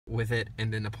with it,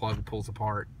 and then the plug pulls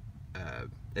apart.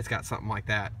 It's got something like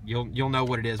that. You'll know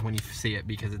what it is when you see it,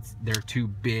 because they're two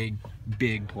big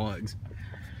plugs.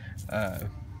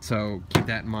 So keep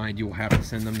that in mind. You will have to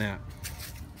send them that.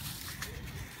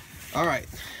 All right,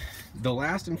 the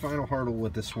last and final hurdle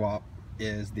with this swap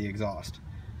is the exhaust.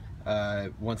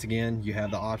 Once again, you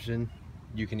have the option.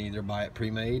 You can either buy it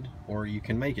pre-made or you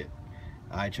can make it.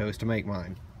 I chose to make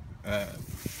mine.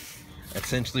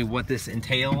 Essentially what this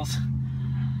entails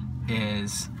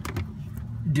is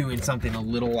doing something a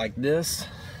little like this.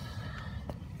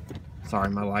 Sorry,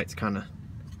 my light's kind of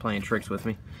playing tricks with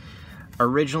me.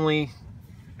 Originally,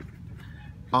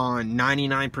 on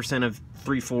 99% of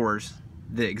 3.4s,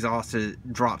 the exhaust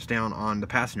drops down on the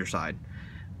passenger side.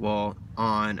 Well,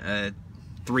 on a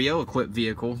 3.0 equipped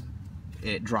vehicle,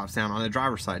 it drops down on the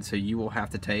driver's side. So you will have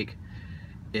to take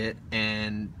it,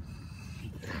 and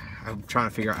I'm trying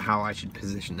to figure out how I should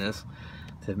position this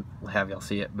to have y'all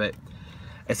see it. But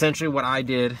essentially what I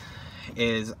did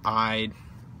is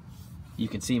you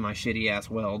can see my shitty ass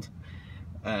weld.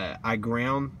 I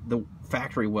ground the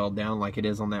factory weld down like it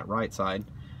is on that right side.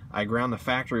 I ground the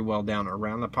factory weld down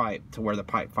around the pipe to where the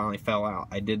pipe finally fell out.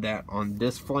 I did that on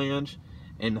this flange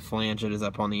and the flange that is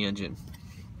up on the engine.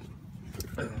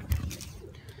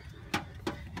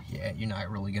 Yeah, you're not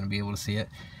really going to be able to see it.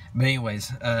 But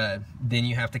anyways, then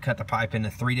you have to cut the pipe into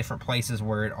 3 different places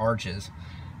where it arches.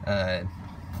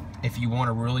 If you want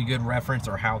a really good reference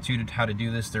or how to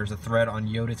do this, there's a thread on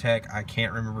Yodatech. I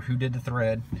can't remember who did the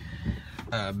thread,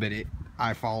 but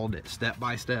I followed it step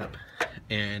by step,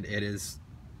 and it is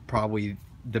probably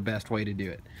the best way to do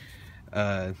it.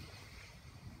 Like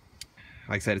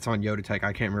I said, it's on Yodatech.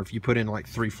 I can't remember if you put in like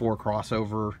 3.4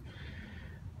 crossover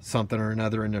something or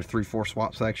another in the 3.4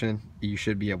 swap section, you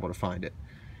should be able to find it.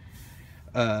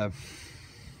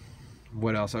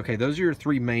 What else? Okay, those are your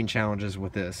 3 main challenges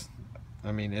with this.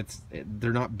 I mean,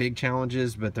 they're not big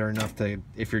challenges, but they're enough to,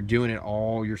 if you're doing it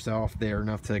all yourself, they're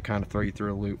enough to kind of throw you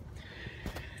through a loop.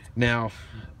 Now,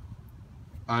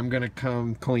 I'm gonna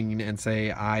come clean and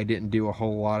say I didn't do a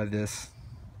whole lot of this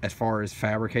as far as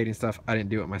fabricating stuff. I didn't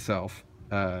do it myself.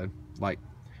 Like,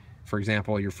 for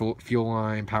example, your fuel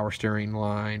line, power steering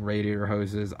line, radiator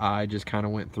hoses, I just kind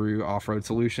of went through Off-Road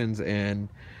Solutions and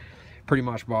pretty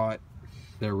much bought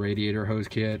their radiator hose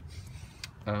kit.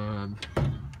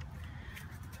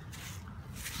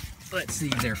 Let's see,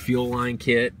 their fuel line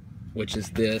kit, which is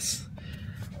this,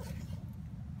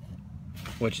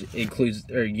 which includes,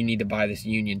 or you need to buy this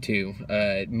Union too.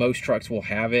 Most trucks will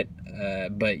have it,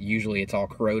 but usually it's all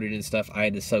corroded and stuff. I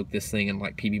had to soak this thing in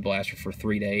like PB Blaster for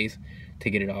 3 days to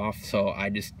get it off, so I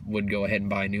just would go ahead and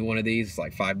buy a new one of these. It's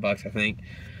like $5, I think.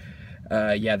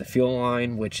 Yeah, the fuel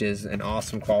line, which is an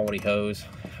awesome quality hose.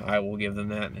 I will give them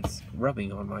that. It's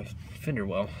rubbing on my fender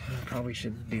well. I probably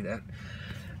shouldn't do that.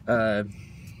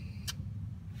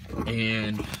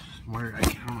 And where, I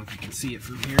don't know if you can see it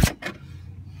from here.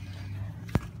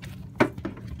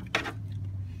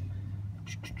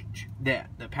 The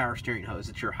power steering hose,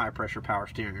 it's your high pressure power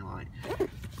steering line.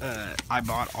 I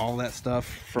bought all that stuff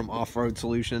from Off-Road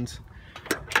Solutions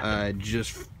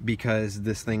just because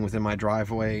this thing was in my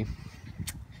driveway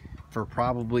for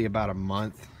probably about a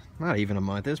month. Not even a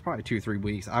month, it was probably 2 or 3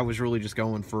 weeks. I was really just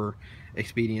going for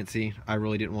expediency. I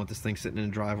really didn't want this thing sitting in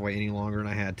the driveway any longer than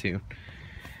I had to.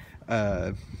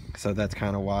 So that's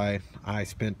kind of why I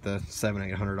spent the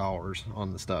 $700–800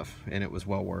 on the stuff, and it was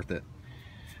well worth it.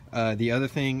 The other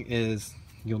thing is,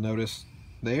 you'll notice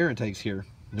the air intakes here.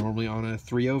 Normally on a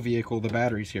 3.0 vehicle, the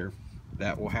battery's here.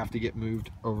 That will have to get moved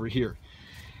over here.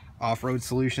 Off-Road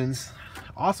Solutions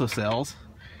also sells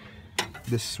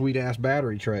this sweet ass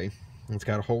battery tray. It's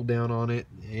got a hold down on it.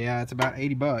 Yeah, it's about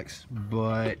 $80,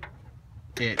 but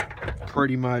it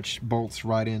pretty much bolts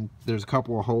right in. There's a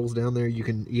couple of holes down there you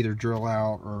can either drill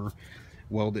out or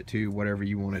weld it to, whatever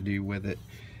you want to do with it,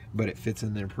 but it fits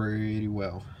in there pretty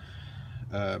well.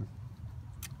 I'm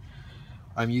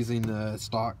using the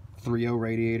stock 3.0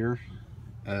 radiator,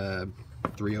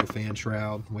 3.0 fan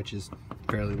shroud, which is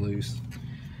fairly loose,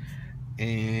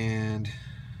 and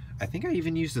I think I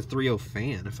even used the 3.0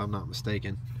 fan, if I'm not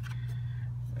mistaken.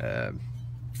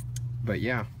 But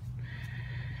yeah.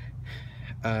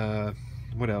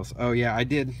 What else? Oh yeah, I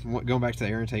did, going back to the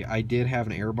air intake, I did have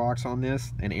an air box on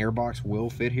this. An air box will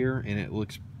fit here, and it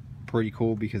looks pretty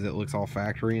cool because it looks all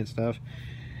factory and stuff.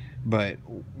 But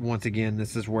once again,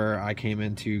 this is where I came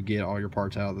in to get all your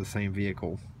parts out of the same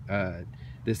vehicle.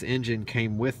 This engine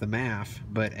came with the MAF,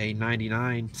 but a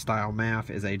 99 style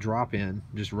MAF is a drop-in,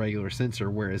 just regular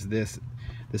sensor, whereas this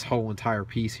whole entire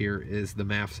piece here is the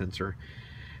MAF sensor.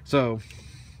 So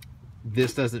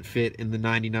this doesn't fit in the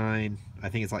 99 I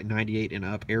think it's like 98 and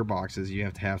up air boxes. You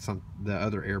have to have the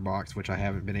other air box, which I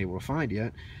haven't been able to find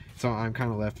yet. So I'm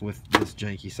kind of left with this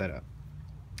janky setup.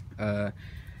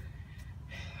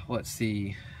 Let's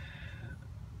see,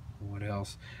 what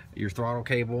else? Your throttle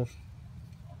cable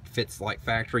fits like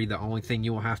factory. The only thing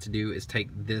you will have to do is take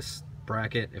this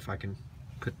bracket, if I can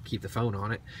keep the phone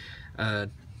on it.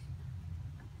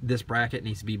 This bracket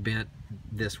needs to be bent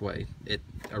this way. It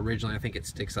originally, I think it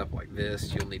sticks up like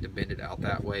this. You'll need to bend it out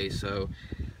that way. So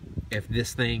if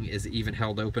this thing is even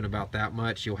held open about that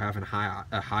much, you'll have a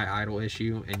high idle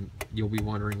issue, and you'll be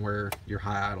wondering where your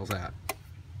high idle's at.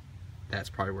 That's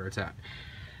probably where it's at,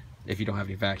 if you don't have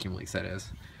any vacuum leaks, that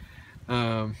is.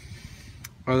 Other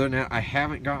than that, I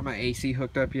haven't got my AC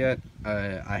hooked up yet.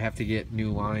 I have to get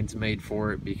new lines made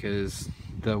for it because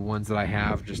the ones that I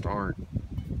have just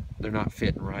they're not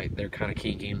fitting right. They're kind of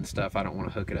kinky and stuff. I don't want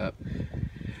to hook it up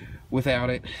without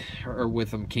it, or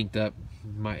with them kinked up.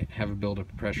 Might have a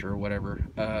buildup of pressure or whatever.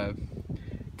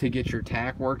 To get your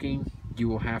tack working, you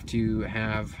will have to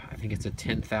have, I think it's a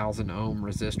 10,000 ohm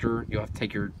resistor. You'll have to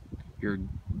take your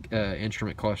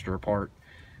instrument cluster apart,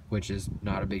 which is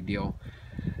not a big deal,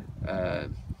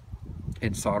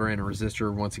 and solder in a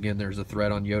resistor. Once again, there's a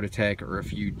thread on Yodatech, or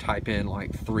if you type in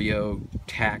like 3.0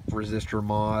 tack resistor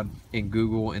mod in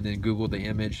Google and then Google the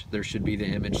image, there should be the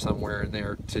image somewhere in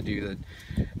there to do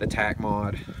the tack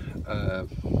mod.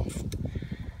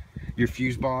 Your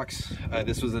fuse box,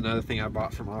 this was another thing I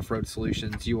bought from Off-Road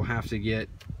Solutions. You will have to get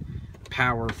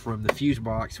power from the fuse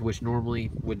box, which normally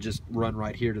would just run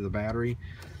right here to the battery.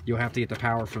 You'll have to get the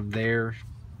power from there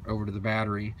over to the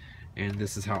battery, and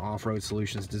this is how Off-Road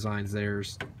Solutions designs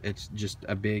theirs. It's just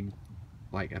a big,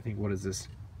 like, I think, what is this,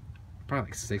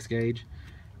 probably like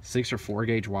 6 or 4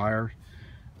 gauge wire,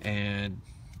 and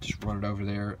just run it over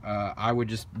there. I would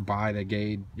just buy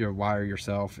your wire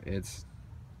yourself.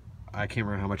 I can't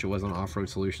remember how much it was on Off-Road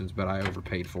Solutions, but I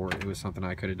overpaid for it. It was something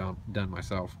I could have done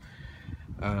myself.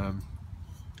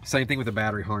 Same thing with the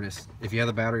battery harness. If you have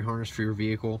the battery harness for your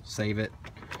vehicle, save it.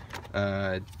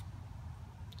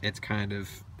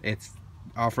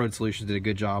 Off-Road Solutions did a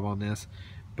good job on this,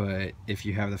 but if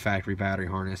you have the factory battery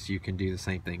harness, you can do the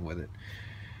same thing with it.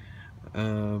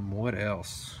 What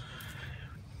else?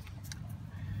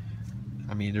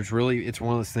 I mean, it's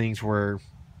one of those things where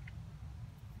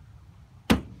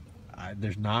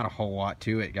there's not a whole lot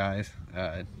to it, guys.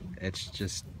 It's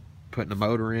just putting a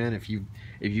motor in. If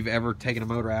you've ever taken a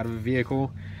motor out of a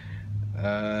vehicle,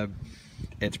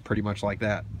 it's pretty much like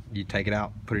that. You take it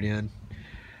out, put it in.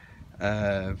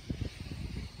 I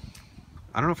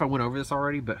don't know if I went over this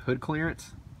already, but hood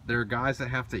clearance. There are guys that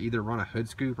have to either run a hood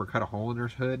scoop or cut a hole in their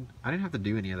hood. I didn't have to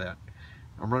do any of that.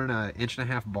 I'm running a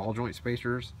 1.5" ball joint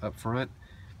spacers up front.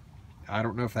 I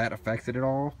don't know if that affects it at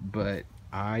all, but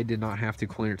I did not have to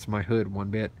clearance my hood one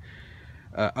bit.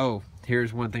 Oh,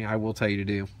 here's one thing I will tell you to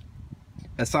do.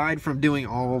 Aside from doing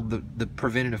all the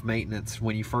preventative maintenance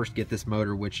when you first get this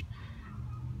motor, which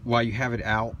while you have it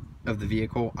out of the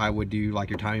vehicle, I would do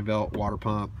like your timing belt, water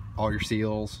pump, all your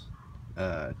seals,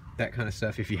 that kind of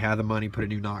stuff. If you have the money, put a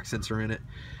new knock sensor in it.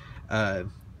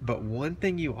 But one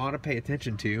thing you ought to pay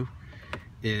attention to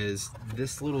is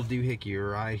this little doohickey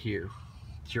right here.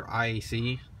 It's your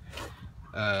IAC.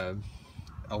 A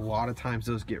lot of times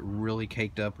those get really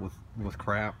caked up with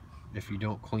crap. If you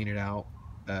don't clean it out,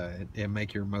 it'll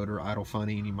make your motor idle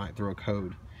funny, and you might throw a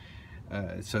code.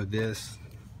 So this,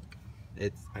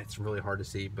 it's really hard to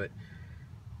see, but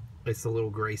it's the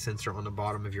little gray sensor on the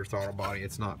bottom of your throttle body.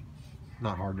 It's not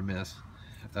hard to miss.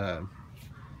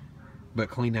 But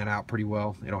clean that out pretty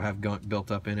well. It'll have gunk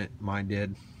built up in it. Mine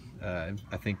did.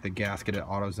 I think the gasket at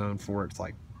AutoZone for it's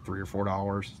like $3 or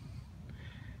 $4.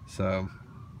 So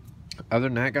other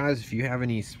than that, guys, if you have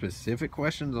any specific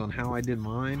questions on how I did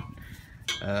mine,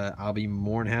 I'll be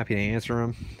more than happy to answer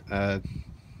them.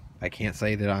 I can't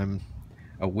say that I'm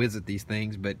a whiz at these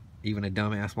things, but even a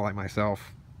dumbass like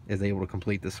myself is able to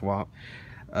complete the swap.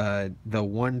 The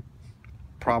one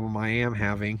problem I am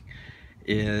having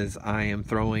is I am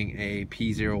throwing a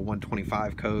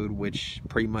P0125 code, which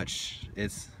pretty much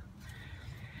is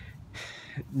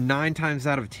 9 times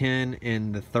out of 10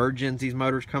 in the 3rd gens these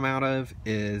motors come out of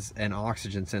is an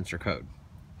oxygen sensor code.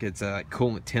 It's a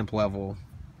coolant temp level.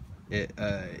 It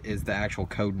is the actual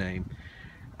code name.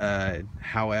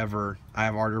 However, I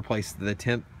have already replaced the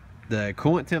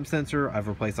coolant temp sensor. I've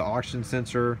replaced the oxygen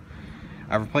sensor.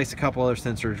 I've replaced a couple other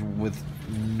sensors with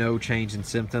no change in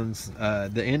symptoms.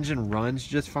 The engine runs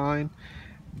just fine,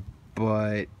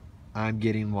 but I'm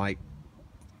getting like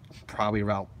probably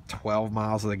about 12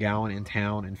 miles of the gallon in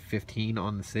town and 15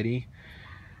 on the city.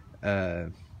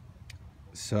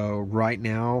 So right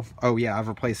now, oh yeah, I've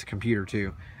replaced the computer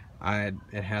too.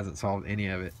 it hasn't solved any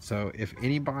of it. So if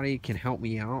anybody can help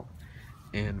me out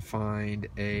and find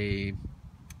a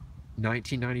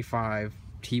 1995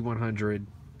 T100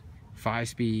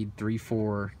 5-speed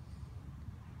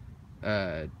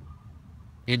 3.4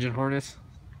 engine harness,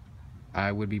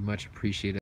 I would be much appreciated.